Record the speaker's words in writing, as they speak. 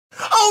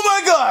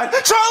God!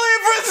 Charlie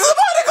and Friends is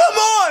about to come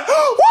on!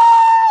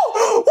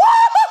 Woo!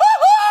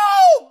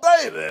 Woo!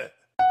 Baby!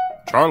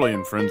 Charlie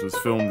and Friends was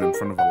filmed in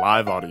front of a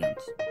live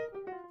audience.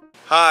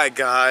 Hi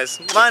guys,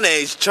 my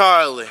name's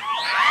Charlie.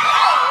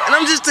 And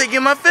I'm just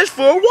taking my fish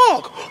for a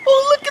walk.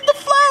 Oh, look at the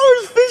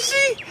flowers,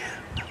 fishy!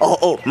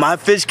 Oh, my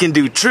fish can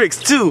do tricks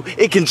too.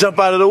 It can jump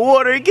out of the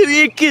water and give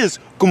me a kiss.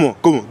 Come on,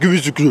 give me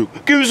some sugar.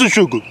 Give me some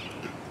sugar.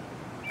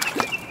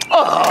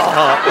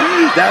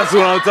 Oh, that's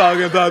what I'm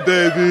talking about,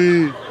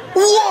 baby.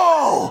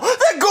 Whoa!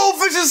 That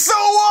goldfish is so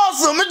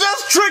awesome! It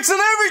does tricks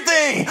and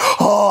everything!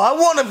 Oh, I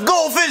want a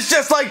goldfish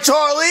just like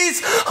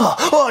Charlie's!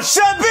 Oh,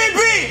 shut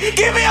BB!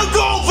 Give me a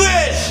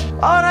goldfish!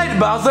 Alright,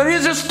 Bowser,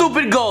 here's your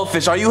stupid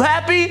goldfish. Are you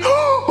happy?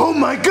 Oh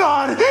my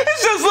god!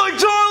 It's just like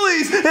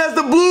Charlie's! It has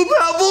the blue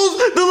pebbles,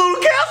 the little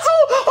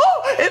castle!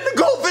 Oh, and the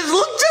goldfish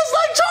look just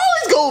like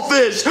Charlie's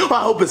goldfish!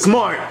 I hope it's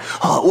smart.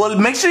 Oh, well,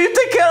 make sure you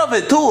take care of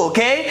it too,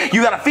 okay?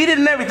 You gotta feed it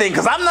and everything,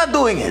 because I'm not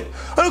doing it.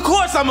 Of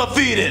course I'm gonna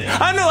feed it!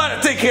 I know how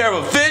to take care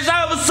of a fish. I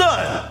have a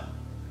son.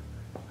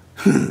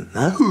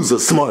 Now who's a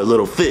smart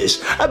little fish?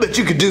 I bet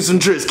you could do some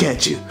tricks,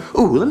 can't you?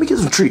 Ooh, let me get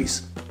some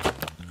trees.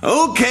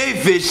 Okay,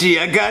 fishy,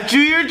 I got you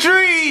your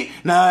treat.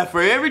 Now,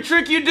 for every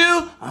trick you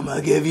do, I'm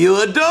gonna give you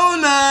a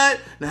donut.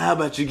 Now, how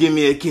about you give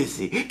me a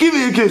kissy? Give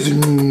me a kissy.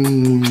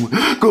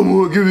 Come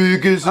on, give me a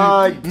kissy.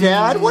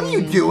 Dad, what are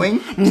you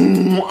doing?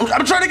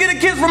 I'm trying to get a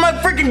kiss from my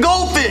freaking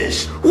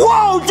goldfish.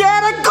 Whoa,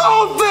 Dad, a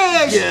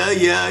goldfish!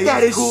 Yeah,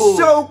 That is cool.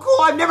 so cool.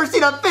 I've never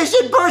seen a fish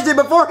in person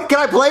before. Can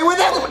I play with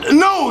it?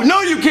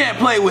 No, you can't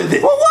play with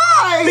it. Well,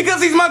 why?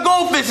 Because he's my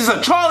goldfish. It's a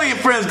Charlie and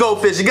Friends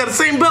goldfish. He got the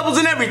same bubbles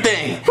and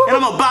everything. And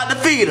I'm about to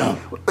feed him.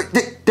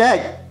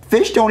 Dad,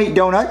 fish don't eat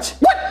donuts.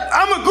 What?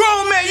 I'm a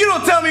grown man. You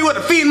don't tell me what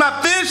to feed my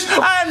fish.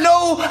 I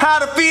know how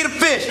to feed a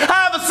fish. I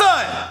have a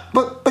son.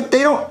 But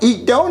they don't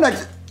eat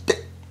donuts.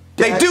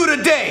 They do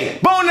today.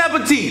 Bon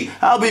appetit.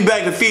 I'll be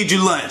back to feed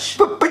you lunch.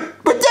 But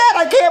Dad,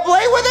 I can't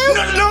play with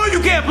him. No, you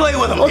can't play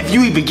with him. If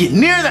you even get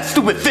near that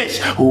stupid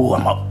fish, ooh,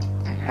 I'm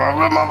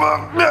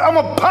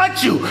gonna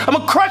punch you. I'm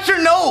gonna crush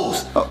your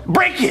nose.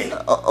 Break it.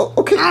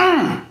 Okay.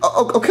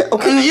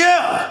 Okay.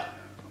 Yeah.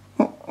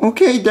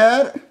 Okay,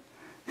 Dad.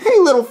 Hey,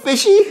 little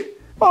fishy.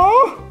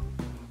 Aw.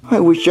 I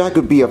wish I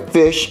could be a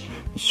fish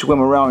and swim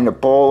around in a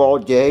bowl all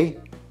day.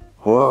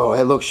 Whoa,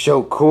 that looks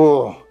so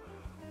cool.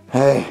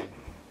 Hey,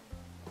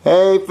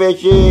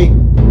 fishy.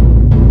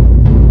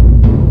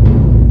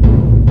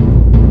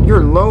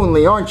 You're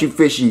lonely, aren't you,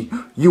 fishy?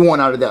 You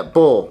want out of that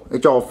bowl.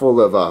 It's all full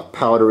of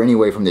powder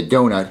anyway from the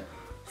donut.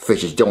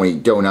 Fishes don't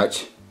eat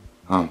donuts.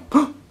 I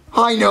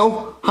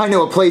know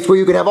a place where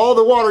you can have all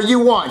the water you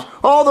want.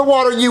 All the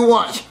water you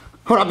want.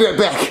 Hold on, I'll be right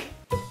back.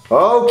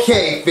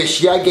 Okay,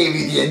 fishy, I gave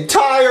you the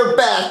entire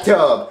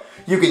bathtub.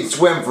 You can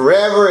swim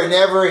forever and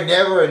ever and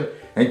ever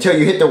until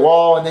you hit the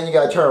wall and then you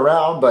gotta turn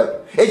around,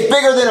 but it's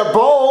bigger than a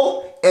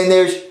bowl and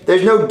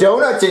there's no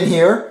donuts in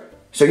here.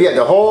 So you have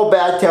the whole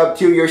bathtub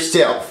to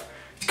yourself.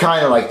 It's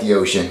kind of like the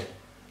ocean.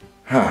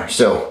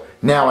 So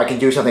now I can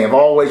do something I've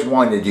always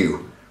wanted to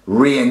do.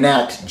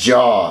 Reenact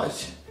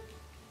Jaws.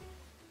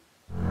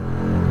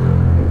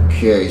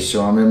 Okay,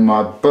 so I'm in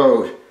my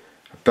boat,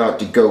 about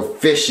to go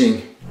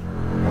fishing.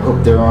 I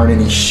hope there aren't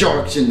any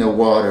sharks in the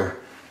water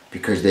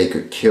because they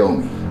could kill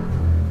me.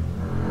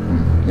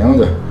 No,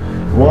 the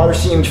water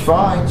seems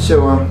fine,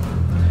 so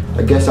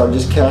I guess I'll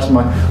just cast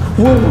my...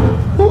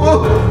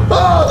 Whoa!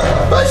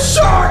 A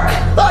shark!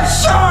 A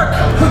shark!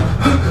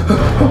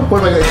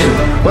 What am I gonna do?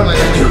 What am I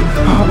gonna do?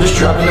 I'm just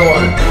trapped in the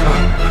water.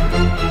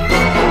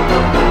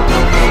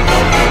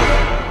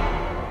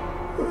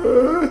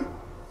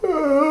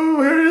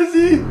 Where is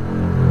he?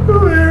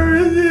 Where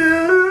is he?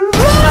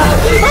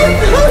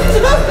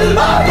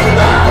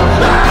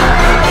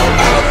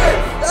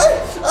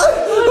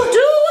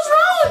 Dude, what's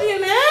wrong with you,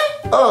 man?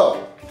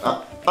 Oh,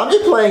 I'm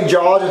just playing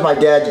Jaws with my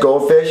dad's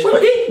goldfish.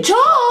 Wait, Jaws?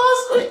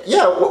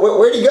 Yeah,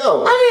 where'd he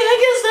go? I mean, I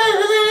guess that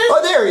is...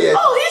 Oh, there he is.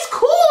 Oh, he's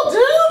cool,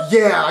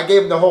 dude. Yeah, I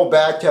gave him the whole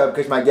bathtub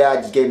because my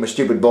dad just gave him a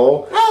stupid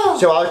bowl. Oh.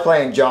 So I was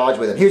playing Jaws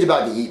with him. He was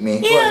about to eat me.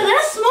 Yeah,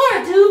 that's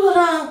smart, dude,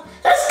 but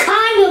that's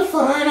kind of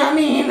fun. I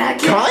mean, I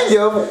guess. Kind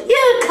of?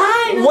 Yeah,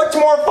 kind of. What's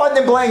more fun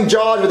than playing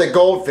Jaws with a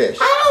goldfish?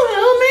 I don't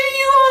know, maybe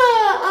you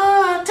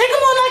wanna take him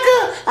on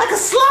like a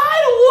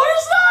slide, a water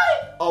slide?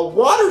 A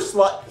water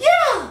slide?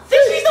 Yeah,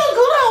 fishies don't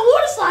go down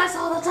water slides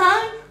all the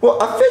time. Well,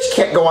 a fish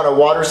can't go on a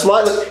water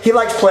slide. Look, he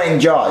likes playing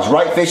Jaws,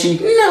 right, fishy?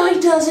 No, he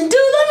doesn't.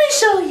 Dude, let me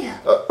show you.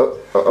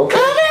 Okay.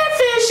 Come here,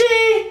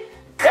 fishy.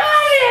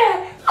 Come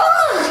here.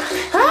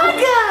 Oh, I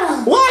got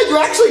him. Why? You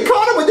actually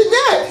caught him with the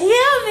net.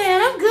 Yeah, man,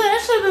 I'm good. I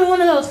should have been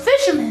one of those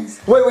fishermen.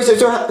 Wait, what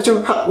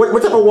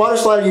type of water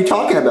slide are you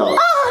talking about?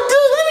 Oh,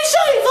 dude, let me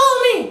show you. Follow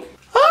me.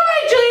 All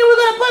right, Junior, we're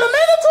going to put him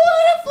in the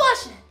toilet and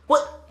flush it.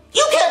 What?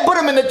 You can't put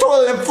him in the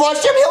toilet and flush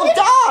him. He'll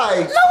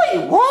die. No, he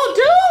won't,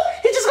 dude.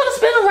 He's just going to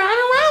spin around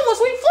and around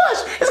once we flush.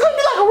 It's going to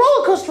be like a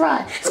roller coaster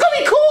ride. It's going to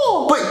be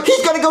cool. But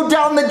he's going to go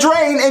down the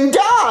drain and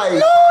die.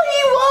 No, he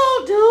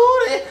won't,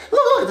 dude.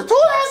 Look, the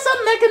toilet has some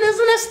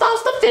mechanism that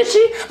stops the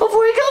fishy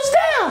before he goes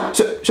down.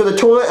 So the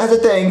toilet has a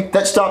thing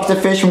that stops the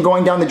fish from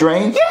going down the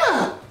drain?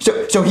 Yeah.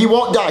 So he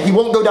won't die. He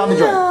won't go down the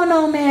drain.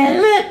 No,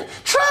 man.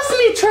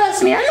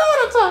 Trust me. I know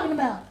what I'm talking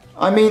about.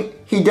 I mean,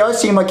 he does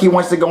seem like he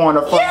wants to go on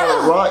a fun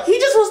little ride. He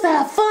just wants to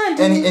have fun,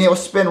 dude. And he'll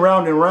spin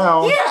round and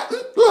round. Yeah,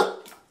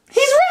 look.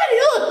 He's ready,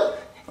 look.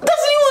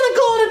 Doesn't he want to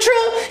go on a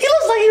trip? He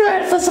looks like he's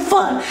ready for some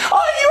fun. Are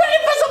you ready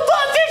for some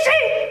fun,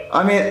 Fishy?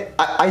 I mean,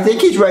 I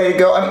think he's ready to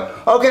go. I mean,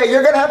 okay,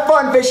 you're gonna have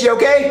fun, Fishy,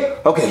 okay?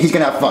 Okay, he's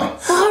gonna have fun.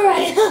 All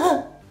right.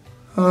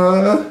 Come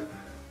on,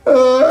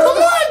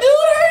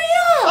 dude, hurry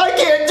up. I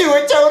can't do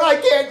it, Toad. I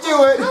can't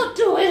do it. I'll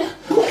do it.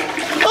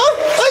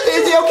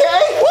 Is he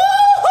okay?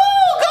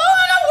 Woohoo! Go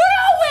on a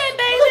whirlwind,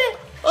 baby.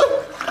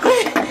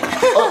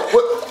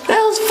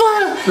 That was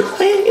fun.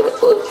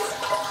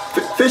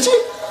 Fishy?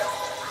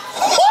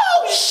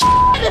 Oh, shit!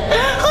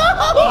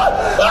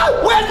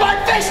 Where's my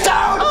fish, Toad?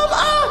 I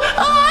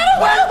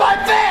don't Where's my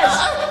fish?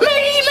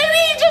 Maybe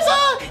he just,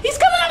 he's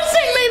coming out of the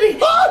sink,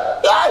 maybe.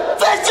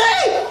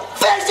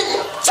 Fishy!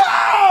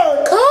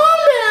 Toad! Calm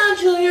down,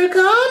 Junior,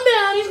 calm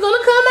down. He's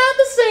gonna come out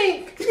the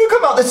sink. You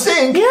come out the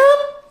sink? Yep,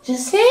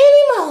 just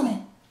any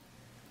moment.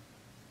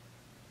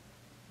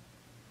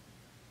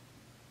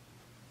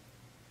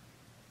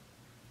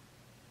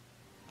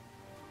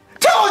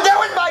 Toad, that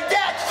was my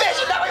dad's fish,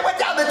 and now he went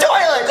down the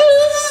toilet!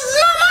 It's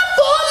not my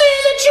fault, man,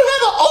 that you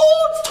have an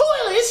old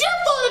toilet. It's your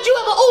fault that you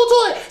have an old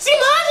toilet. See,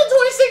 mine's a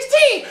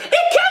 2016.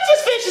 It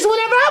catches fishes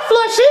whenever I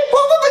flush it.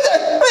 Well, but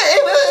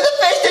the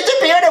fish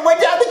disappeared and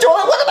went down the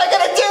toilet. What am I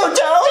gonna do,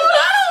 Toad? Dude,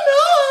 I don't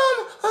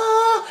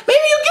know.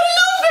 Maybe you get a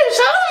new fish.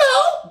 I don't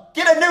know.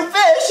 Get a new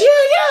fish?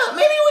 Yeah.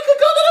 Maybe we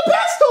could go to the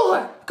pet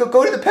store.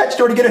 Go to the pet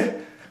store to get a...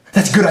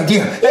 That's a good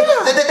idea. Yeah.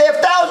 They have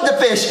thousands of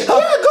fish. Yeah,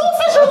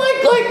 goldfish are like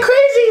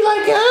crazy.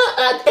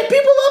 And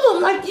people love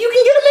them. Like, you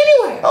can get them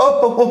anywhere.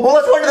 Well,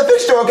 let's run to the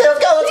fish store, okay? Let's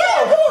go.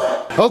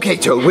 Come on. Okay,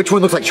 Toad, which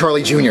one looks like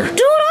Charlie Jr.? Dude,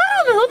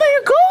 I don't know.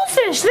 They're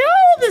goldfish. They're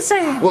all the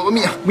same. Well, we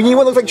need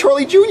one that looks like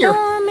Charlie Jr.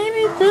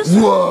 Maybe this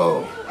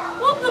Whoa.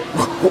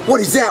 What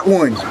is that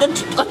one?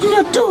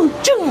 Dude,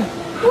 Junior,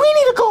 we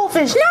need a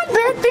goldfish, not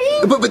that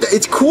thing. But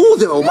it's cool,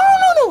 though.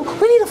 No.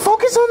 We need to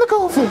focus on the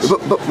goldfish.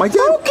 But my dad...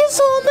 Focus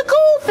on the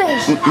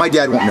goldfish. My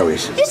dad won't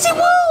notice. Yes, he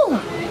will.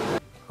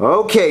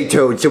 Okay,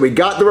 Toad, so we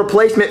got the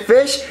replacement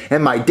fish,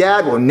 and my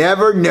dad will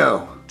never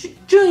know.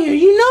 Junior,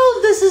 you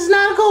know this is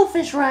not a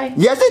goldfish, right?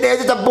 Yes, it is.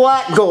 It's a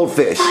black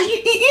goldfish. You know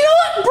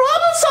what?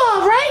 Problem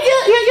solved, right?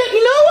 Yeah.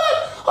 You know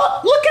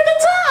what? Look at the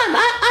time.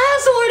 I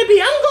have somewhere to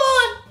be. I'm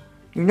going.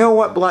 You know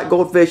what, black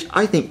goldfish?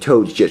 I think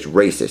Toad's just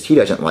racist. He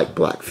doesn't like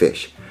black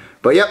fish.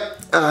 But yep,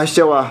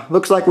 so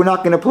looks like we're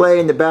not going to play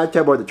in the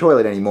bathtub or the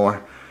toilet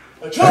anymore.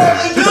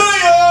 Charlie Jr.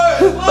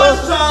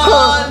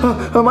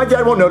 Lunchtime! My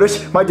dad won't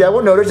notice. My dad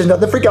won't notice. There's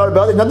nothing to freak out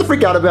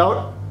about.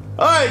 All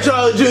right,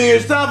 Charlie Jr.,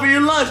 it's time for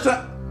your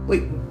lunchtime.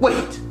 Wait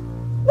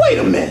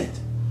a minute.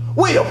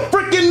 Wait a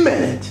freaking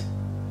minute.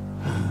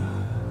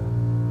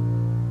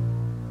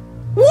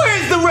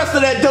 Where's the rest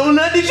of that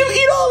donut? Did you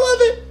eat all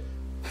of it?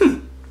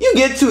 You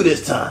get two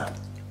this time.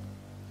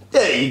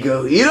 There you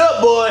go. Eat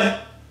up, boy.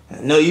 I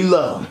know you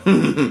love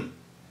them.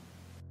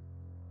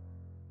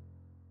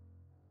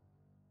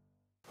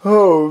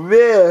 Oh,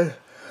 man.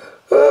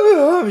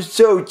 I'm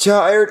so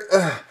tired.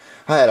 I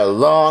had a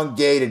long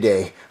day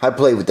today. I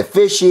played with the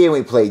fishy and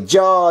we played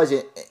Jaws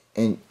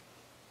and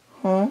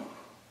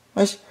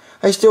I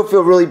still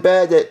feel really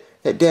bad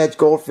that Dad's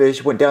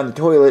goldfish went down the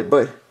toilet,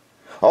 but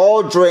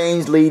all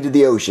drains lead to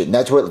the ocean.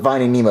 That's what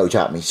Finding Nemo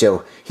taught me.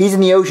 So he's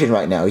in the ocean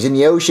right now. He's in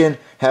the ocean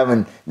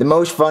having the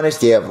most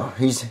funnest ever.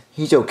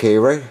 He's okay,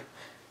 right?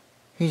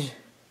 He's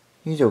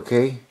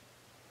okay.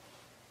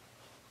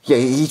 Yeah,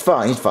 he's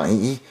fine. He's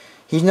fine.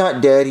 He's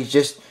not dead. He's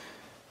just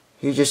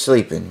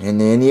sleeping in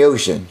the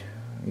ocean.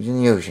 He's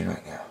in the ocean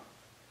right now.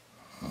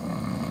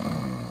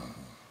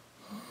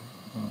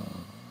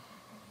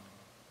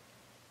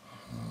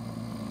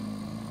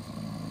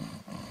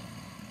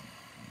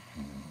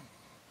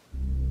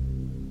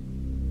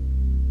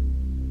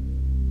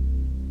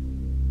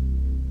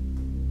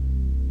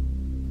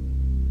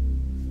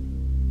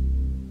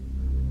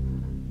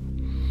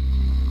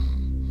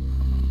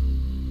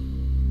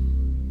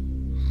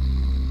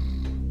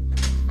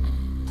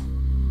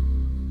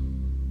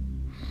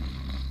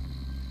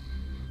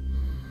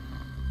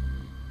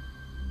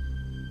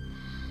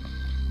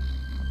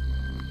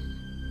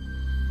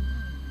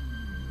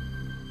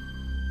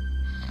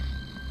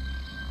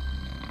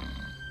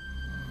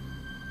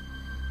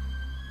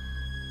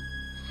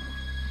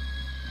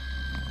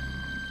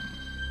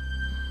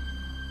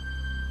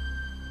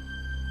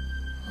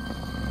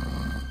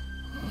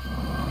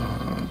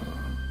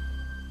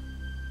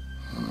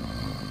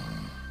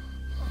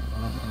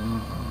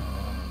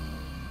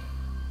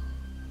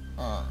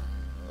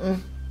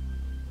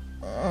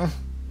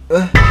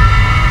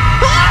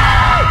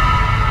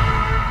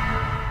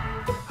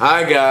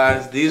 Hi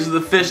guys, these are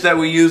the fish that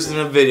we used in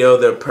the video.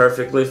 They're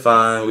perfectly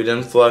fine. We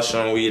didn't flush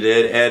them. We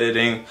did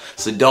editing.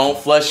 So don't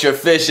flush your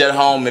fish at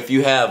home if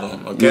you have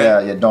them,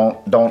 okay? Yeah,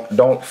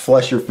 don't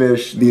flush your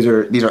fish. These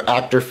are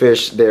actor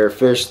fish. They're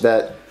fish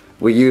that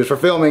we use for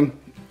filming.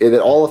 It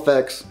all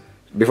effects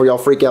before y'all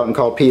freak out and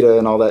call PETA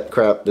and all that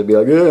crap. They'll be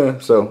like, yeah.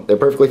 So they're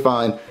perfectly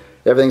fine.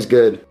 Everything's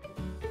good.